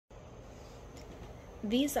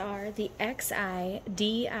These are the XIDISO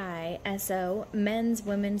men's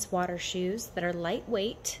women's water shoes that are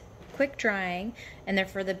lightweight, quick drying, and they're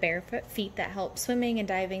for the barefoot feet that help swimming and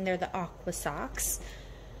diving. They're the Aqua socks.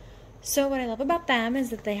 So what I love about them is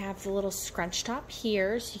that they have the little scrunch top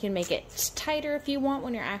here, so you can make it tighter if you want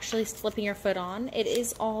when you're actually slipping your foot on. It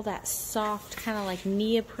is all that soft kind of like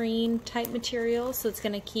neoprene type material, so it's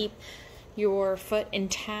going to keep your foot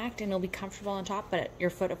intact and it'll be comfortable on top, but your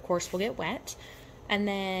foot of course will get wet. And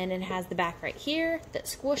then it has the back right here that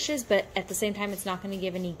squishes, but at the same time it's not going to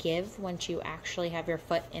give any give once you actually have your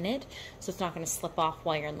foot in it, so it's not going to slip off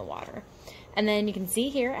while you're in the water. And then you can see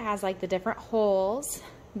here it has like the different holes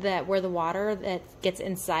that where the water that gets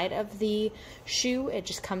inside of the shoe, it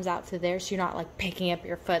just comes out through there, so you're not like picking up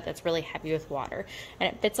your foot that's really heavy with water.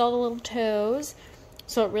 And it fits all the little toes,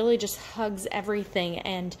 so it really just hugs everything,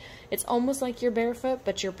 and it's almost like you're barefoot,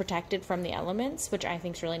 but you're protected from the elements, which I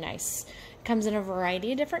think is really nice. It comes in a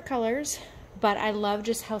variety of different colors, but I love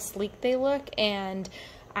just how sleek they look, and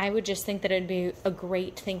I would just think that it'd be a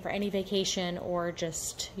great thing for any vacation or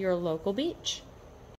just your local beach.